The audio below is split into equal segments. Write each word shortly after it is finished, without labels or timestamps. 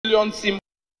million SIM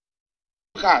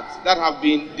cards that have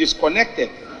been disconnected,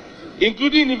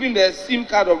 including even the SIM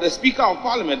card of the Speaker of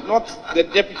Parliament, not the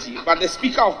deputy, but the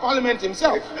Speaker of Parliament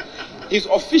himself. His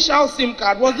official SIM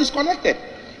card was disconnected,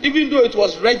 even though it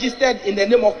was registered in the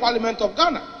name of Parliament of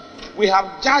Ghana. We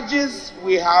have judges,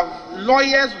 we have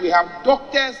lawyers, we have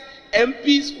doctors,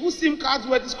 MPs whose SIM cards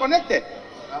were disconnected.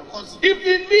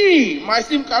 Even me, my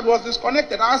SIM card was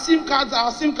disconnected. Our SIM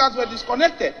cards were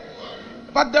disconnected.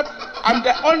 But I'm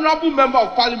the honorable member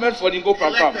of Parliament for Ningo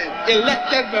Pram,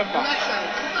 elected member,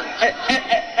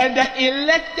 and the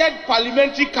elected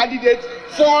parliamentary candidate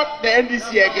for the NDC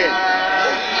again.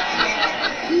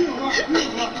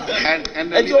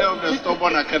 And the leader of the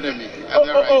Stubborn Academy.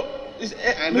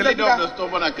 And the leader of the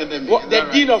Stubborn Academy. The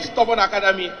dean of Stubborn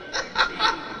Academy.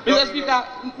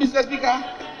 Mr. Speaker,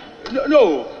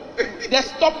 no. The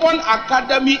Stubborn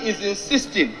Academy is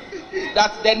insisting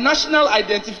that the National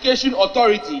Identification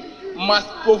Authority must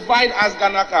provide us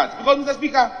Ghana cards. Because, Mr.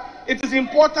 Speaker, it is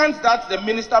important that the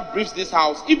minister briefs this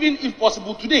House, even if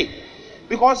possible today,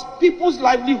 because people's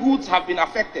livelihoods have been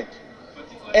affected.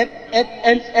 And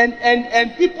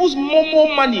people's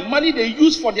money they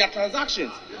use for their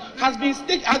transactions has been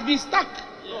stuck.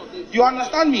 You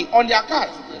understand me? On their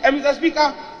cards. And Mr.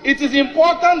 Speaker, it is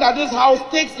important that this House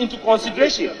takes into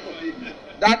consideration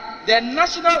that the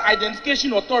National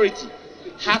Identification Authority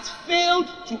has failed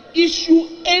to issue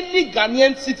any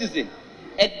Ghanaian citizen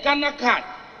a Ghana card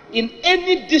in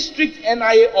any district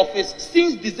NIA office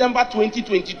since December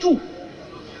 2022.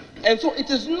 And so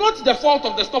it is not the fault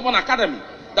of the Stubborn Academy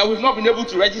that we've not been able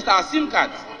to register our SIM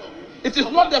cards. It is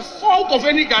not the fault of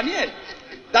any Ghanaian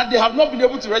that they have not been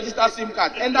able to register SIM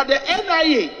cards, and that the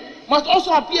NIA must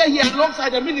also appear here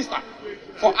alongside the minister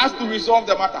for us to resolve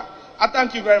the matter. I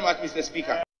thank you very much, Mr.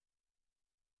 Speaker.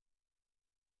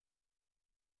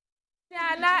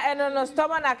 No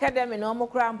Stubborn Academy no more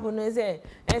cramp on is a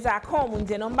come in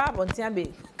the number of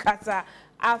Tiabe Kata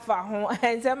Alpha home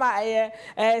and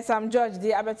some George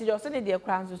the Abbati just send their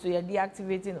crowns so you're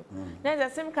deactivating.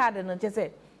 There's a SIM card and just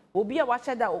say, will be a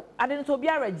watcher that I didn't be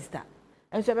a register.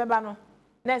 And so Babano,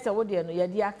 next I would you're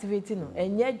deactivating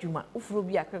and yet Juma,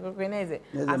 Ufrubia, Craconese,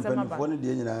 as a mother.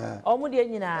 Almost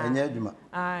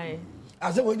aye.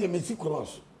 As a way they may see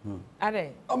cross. Are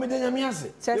they? Oh, me then you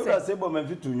say men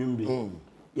fit to Yumbi.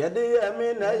 Yade, I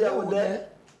mean, I am there.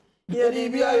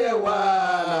 Yadibia,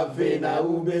 wa, Vena,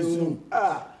 Ubesu.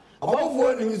 Ah, all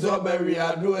for things are very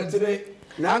hard today.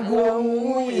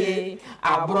 Nago, ye,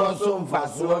 a brosom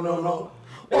faso, no.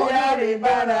 Oh,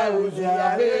 Yaribana, who's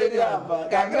a lady,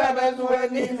 Gagrabas,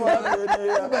 when he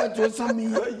was to some.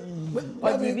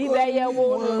 But we be there,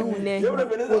 won't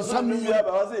you? Some you have,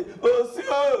 I say, oh,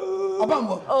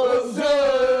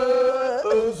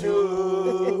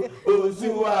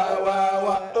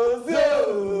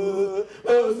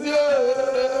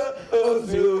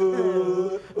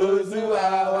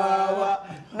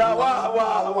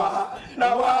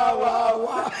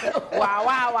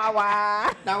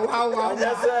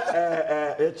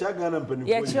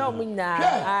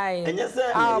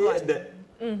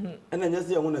 and then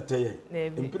yes, I want to tell you.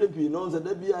 In Philippines, knows that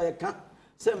there be a cat.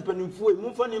 Sempany fool,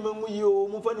 Mufani Mamuyo,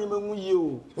 Mufani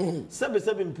Mamuyo.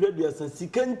 77 previous and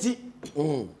Sikanti.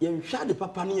 You shot the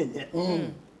Papani.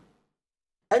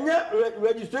 And yet,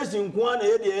 registration, one,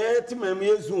 the 8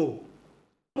 years old.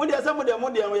 Modia, some of them,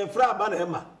 Modia, and Fra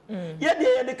Banema.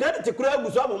 Yet the credit to crowd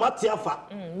was on Matiafa.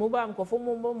 Mobam for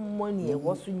money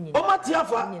was winning. Oh,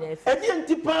 Matiafa, a young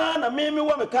Tipan, a Mammy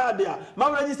woman card there. My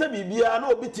register be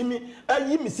no bitimi, a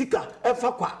Yimisika, a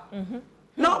Fakwa.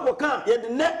 Now, what can't yet the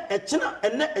net a china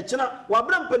and net a china, while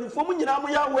Brampen for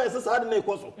Munamoya wears a side in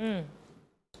coso.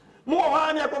 More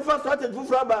honey, I prefer started for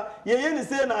Fraba, ye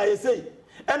say, and I say,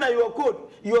 and I your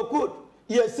code,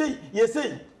 ye say.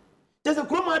 Just a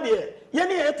chroma dear,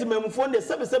 Yanni Etimum phone the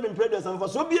 77 predators and for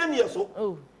so be any so.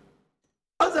 Oh,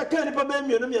 as I can't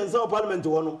remember me and South Parliament to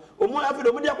one, or more after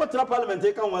the Media Parliament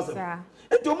take on once. And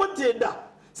to Monte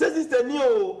that says it's the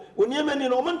new when you mean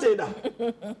in Omonte.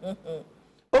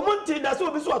 Omonte, that's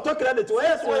what we saw talking at it to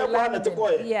us where I wanted to go.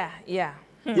 Yeah.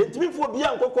 Yet me for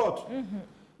Bianco court.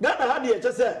 Ghana had the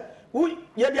HSL. We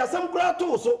yet there are some crowd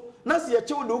too, so. Nasi ya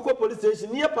chewu duko police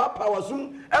station near papa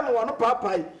wasun ema wano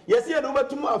papa yesi ya duba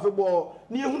tumu afebo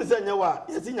ni hunu se nyawa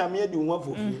yesi nyame di nwa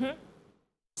fofie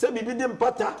se bibi de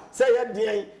mpata se ya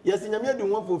dian yesi nyame di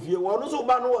nwa fofie wono so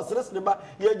ba no wosres ne ba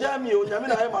ye jami o nyame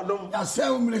na ye madom ya se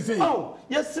umlese oh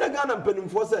yesre Ghana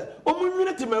mpanimfo se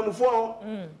omunwini timamfo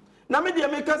na me de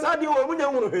me kasa de o munya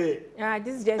hunu he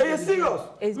this is just serious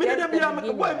me de bia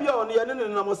me boy bia on ye ne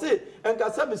na mo se enka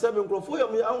 77 nkrofo ye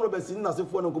me ahoro basi na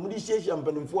sefo no komudi hiehyia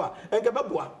mpanimfo a enka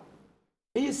beboa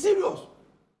serious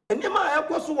enema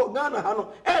ekoso wo Ghana ha no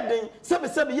eden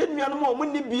sebe ye nuanom o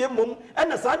munni bie mom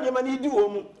ena saa de ma ne di wo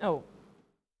mu oh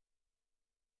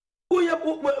uye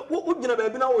ugina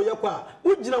baabi na wo ye kwa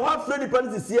ugina ho afra ni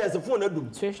panisi CS phone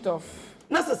adum switched off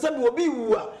na sebe obi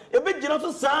wu a ebe gina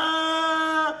so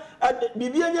saa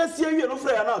bibia nya sie wie no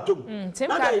fra ya na atom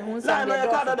na dai hunsa na ya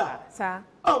ka dada sa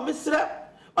oh misre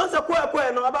onse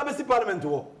kwa no aba be si parliament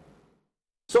wo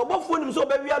so obofo nim so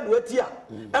ba wi ado atia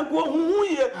enko huhu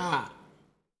ye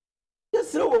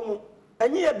yesre wo mu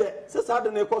enye ye be se sa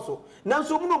de na ekoso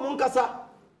nanso mu no mu nkasa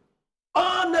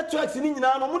all networks ni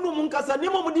nyina no mu no mu nkasa ni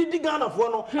mo di Ghana fo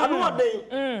no ano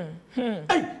aden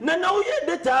na uye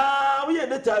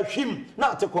data hwim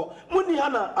na ateko mu ni ha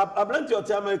na abranti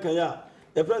oti America ya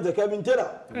e friend Kevin Taylor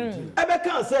ebe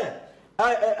kan se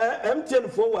MTN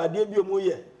fo wa de bi omu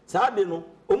ye sa de no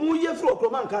omu ye fro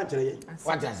okroma nka kire ye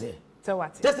what I say so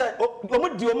what just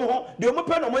omu di omu ho di omu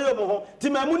pe no mo ye omu ho ti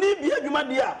ma mu ni bi adwuma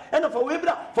de a e na fa we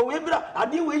bra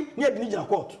ade we ni adi ni gina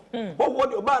court wo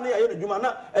de oba na ya ye adwuma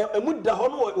na emu da ho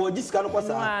no wo gisika no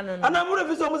kwasa ana mu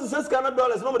refi so mo se sika na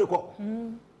dollars no mo de ko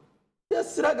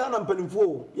yes Ghana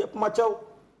mpanimfo ye pamachaw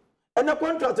ene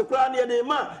contract kura na ye de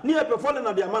ma ni ye perform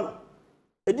na de ama no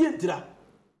edi entira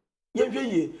ye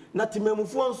hweye na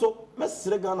timamufo nso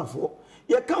mesere Ghana fo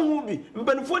ye ka hu bi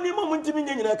mpanimfo ni mo ntimi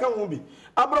nyina ka hu bi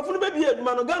abrofo no be bi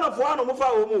aduma no Ghana fo ano mo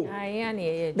fa wo mu aya na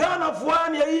ye Ghana fo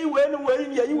an ye we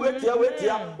ni we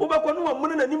tia wo be ko no mo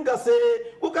na nim kase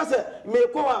wo kase me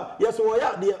ko a ye so wo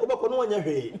ya de wo be ko no nya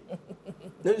hwe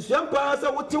na nsuampa se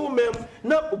wote wo mem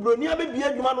na obroni abebia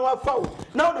adwuma no afa wo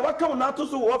na wo de waka wo na to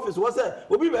so wo office wo se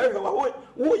obi be hwe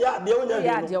wo ya de wo nya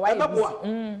hwe no eboa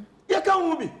ye ka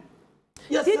hu bi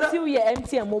yes did you your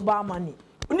MTN mobile money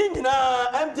ni nyina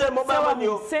MTN mobile money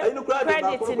o ayinu kura de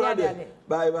ba ko kura de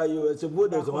bye you se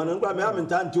bodo so man nkwa me am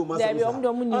ntanti o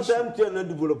masa MTN na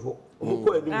develop omo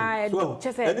ko edu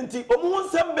so edinti omo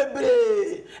nsem bebre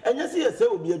enye se yese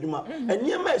obi adwuma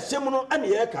enye ma ehyem no ane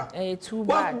ye ka too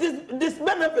bad this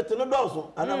benefit no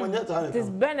doso ana manya ta this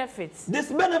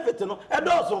benefit no e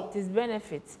doso this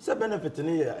benefit se benefit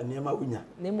ne ye ane ma wunya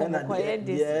na ko ye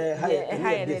this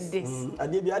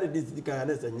ade bi ade this dika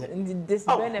na senye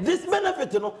this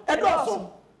benefit no e doso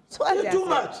so too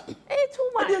much.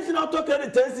 I didn't know to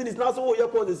credit 10 cities now so you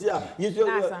call this year.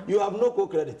 You have no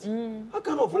co-credit. How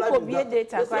can of life be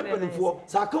data for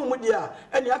Sakon with ya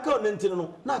and your account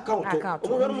no na account.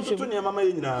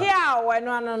 Yeah, why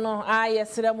no.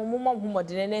 Yes, Mumma who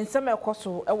didn't and some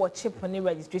coso a chip on the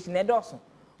registration at Dawson.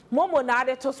 Momo na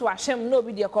de to so ashem no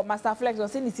be the master flex or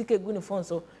send the good phone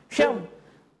so shem.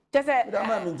 Just I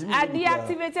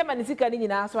deactivated my Nisika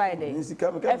in so I did.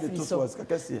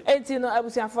 And you know, I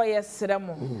was 4 years,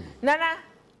 Seramo. Nana,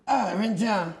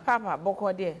 Papa,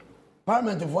 Boko dear.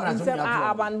 Parliament of one and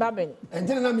Aban Babin. And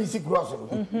then I'm Missy Cross. I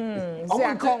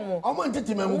wanted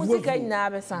to music in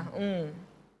Nabesa.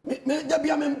 There be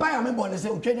a empire member and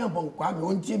say, Kenya Bonquam,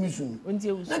 won't see me soon.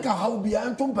 Like a how be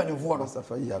a company for us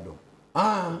of a yado.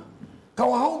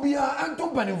 How be a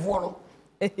company for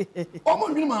Omo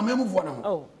ni ma memu vo na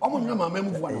ho. Omo ni ma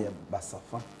memu vo na ho.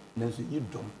 Basafa. Nanso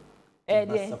yidom.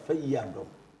 Basafa yadom.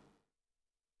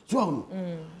 So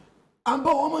amba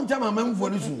omo nta ma memu vo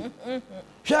ni su.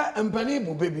 Hwe empani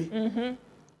bu baby.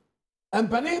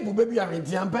 Empani bu baby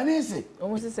arenti empani se.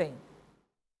 Omo se sen.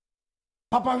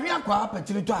 Papa hwe akwa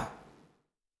apatiri to a.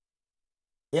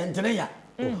 Ye ntene ya.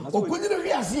 Okunyi no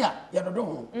hwe ase a ye dodo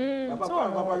ho. Papa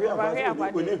hwe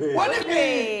akwa.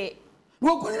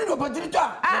 No kunini do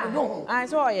patirita no I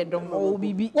saw you dom o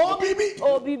bibi ko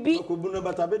bunu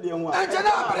bata be de nwa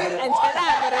enchana bare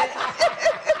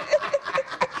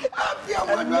afia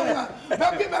mwa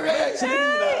baby bare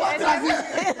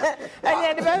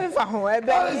and the baby fa ho e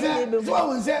be so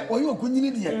won say o yo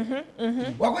kunini de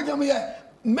wa ko jam ye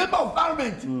member of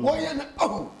parliament wo ye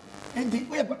oh and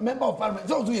the member of parliament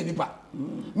so so ye nipa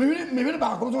me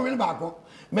ba ko so we ba ko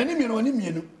mani mi no ni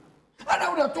mienu ana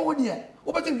wo to wo de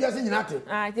Obati biase nyinate.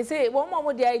 They say one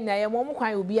more day na ye mom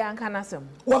kwan obi anka nasem.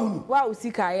 Wa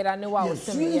usika ayra ne wa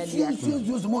usem ye dia.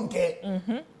 Yes, monke.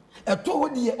 Eto wo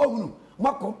de ohunu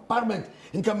mako parliament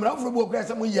nkamra fro bo kwa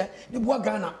sem ye ni bo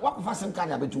Ghana wa ko fasem ka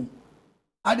da betu.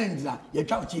 Adendira ye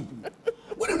twa cheap.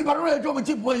 Woni ni parliament ye twa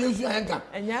cheap wo yesu anka.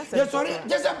 Ye sorry,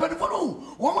 just a pen for no.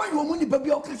 Wo ma yo mu ni baby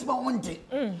o kasi ba wonte.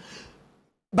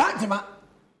 Bantima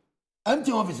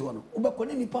empty office one.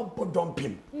 Ubakone ni pampo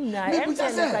dumping. Maybe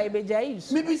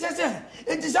say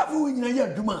it is a fool in a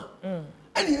year, Duma.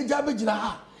 And you jab it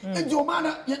ha. And your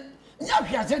manner,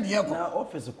 Yapia said the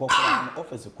office of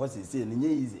course is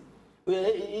easy.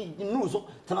 No, so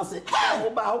can I say,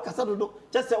 how Casado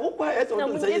just say, oh, quiet. It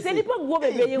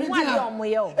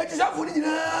is a fool in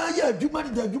a year,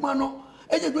 Dumano.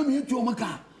 eje gbe mi tu o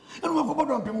maka enu ma ko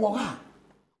bodo pem wo ha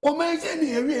o ma je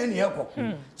ni ewie ni eko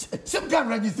sim card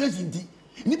registration di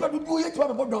nipa dudu ye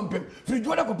tiwa bodo pem free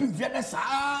joda ko pem fiade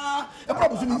saa e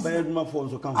bro so mi abaduma fo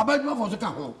so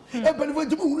kan ho e pelifo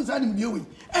timu hunu sa ni biye we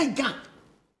enka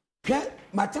ke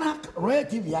matana royal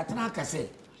tv atana kase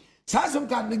sa sim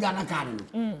card ni Ghana card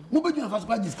no mo be duna fa so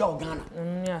pa jiska o Ghana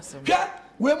yes ke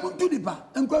we mu tu dipa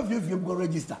enko fie go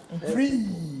register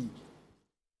free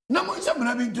na mo nse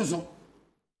mra bi nto so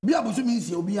bi aboso mi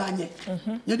nsie obi anye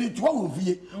ye de to wo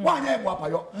fie wa anya e bo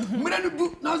apayo mra no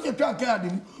du na so twa card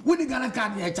ni wo ni Ghana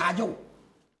card e charge wo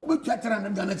wo twa tera na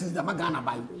Ghana citizen ma Ghana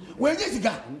bai we nye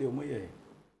sika nde mo ye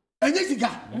enye sika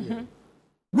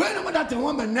we no mo that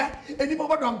one man na eni bo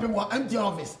don pem wa MTN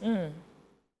office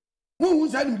mo hu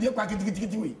sa ni de kwa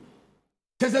kitikiti we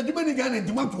kese djuma ni Ghana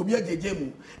ndima to obi ajeje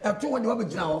mu e to won de wa be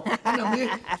gina ho na me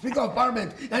speaker of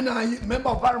parliament and member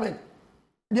of parliament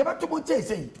de ba to mo che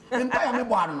sei empire me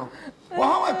bo ano no wo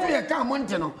ha wa to ye ka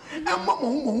monte no e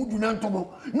mo du na ntomo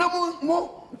na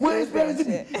mo experience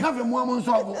bi na fe mo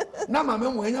nso ogo na ma me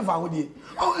mo enya fa hodie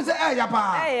o se ya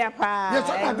pa ye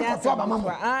so na ko to ba ma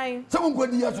mo se mo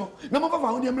ngodi ye so na mo fa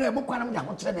hodie mre mo kwara mo ja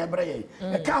ko kire na ebre ye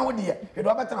e ka hodie e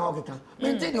do ba tana ho keka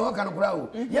me nti de ho ka no kura o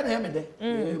ye na ye me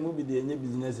de mo bi de enye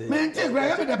business e me nti kura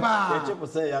ye me de pa ye chepo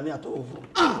se ya ni atofo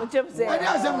mo chepo se e de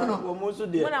asem no wo mo so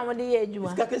de mo na mo de ye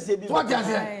adwuma ska kese bi to tia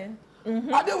se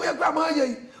ade we kura ma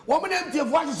ye wo me na mtie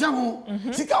fo ahye ho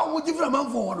sika wo ji fra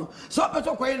manfo ho no so pe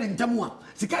so kwaye ne ntamu a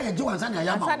sika ye je wansa na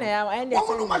ya ma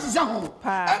wo no ma hye ho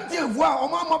mtie fo a o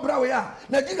ma mo bra we a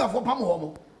na giga fo pam ho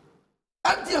mo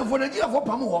mtie fo na giga fo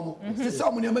pam ho mo se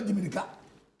so mo ne ma dimirika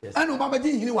anu ba ba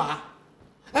ji hini wa ha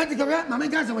anti ka ma me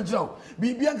kan se mo jiro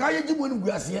bibia nka ye ji mo nu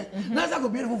guase na sa ko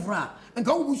bi fo fra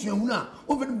nka wo busu ehunu a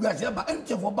wo fe nu guase ba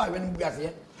mtie fo ba we nu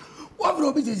guase wo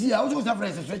bro bi sisi a wo so sa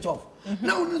fresh switch off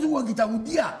na wo nso wo kita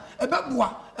wudi a e be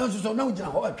boa enso so na wo gina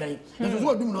ho atwan enso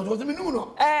so dum no so se minum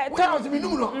no wo se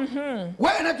minum no we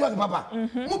network papa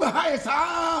mo be ha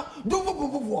sa do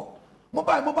fofofofo mo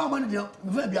ba man dia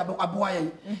me fa bia aboa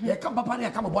ye ka papa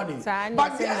na ka mo body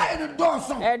but dey ha no do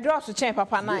so draw so chen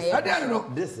papa na ye ade no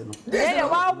this no dey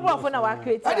wa bro for na wa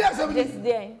create this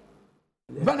dey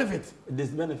benefit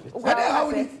ade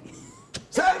how ni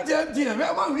Santi, me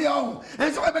ma wi o.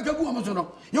 En so be ka bu o so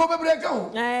no. Yo be break o.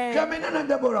 Ka me na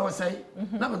Deborah was say.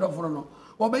 Na me do foro no.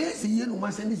 O be yen si ye no ma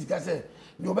send sika say.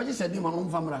 Yo be se di ma no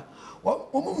famra.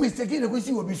 O mo mistake ne ko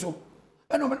si obi so.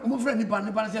 E no mo frɛ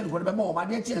nipa say ko be ma o ma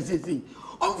de chie sei.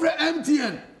 O frɛ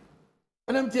MTN.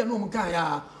 En MTN no mo kan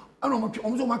ya. Ano mo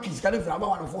so ma twisi ka de fra ma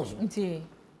wa no force. Nti.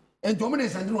 En to mo ne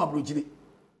send no abrochiri.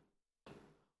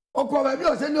 O ko ba bi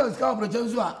o send no ska abrochiri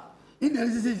so a in the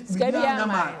is bibia na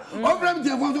ma over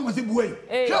MTN for so say buwe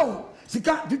show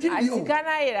sika dukin bi o sika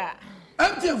na ira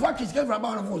MTN for kisika fra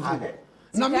ba na for so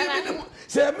na me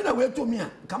say me na we to me a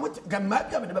ka ma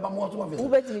bia me de ba mo so office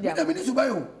me ni subai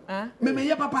o me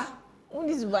ye papa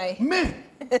uni subai me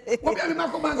wo bia me ma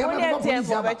ko bank me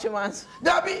for police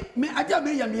dabi me aja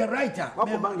me ya me writer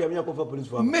me bank me ko for police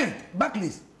for me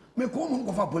backlist me ko mo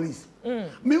ko for police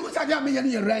me who said me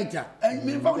ya writer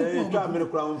me fa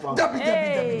ko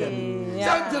dabi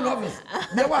Santi office.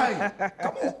 The why?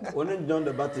 Come on. When John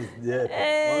the Baptist there.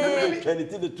 On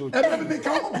Trinity the two. Me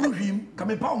come prove him.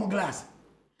 Come pa mo glass.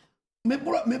 Me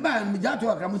ba me jato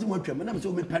akra mo si mo twam na me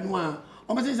so me panu a.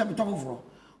 O me say me tofo fro.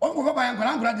 O ko ba yan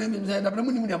kwara de me say da bra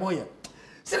mu ni mu de moye.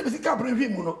 Se me si ka prove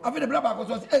him no. Afi de bra ba ko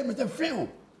so say me say free.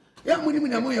 Ya mu ni mu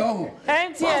de moye o.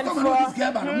 MTN for.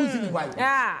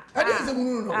 Ah. Ade se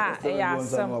mu no. Ah, yeah,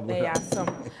 some.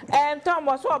 Tom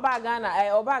was so Ghana.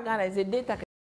 Ghana is a data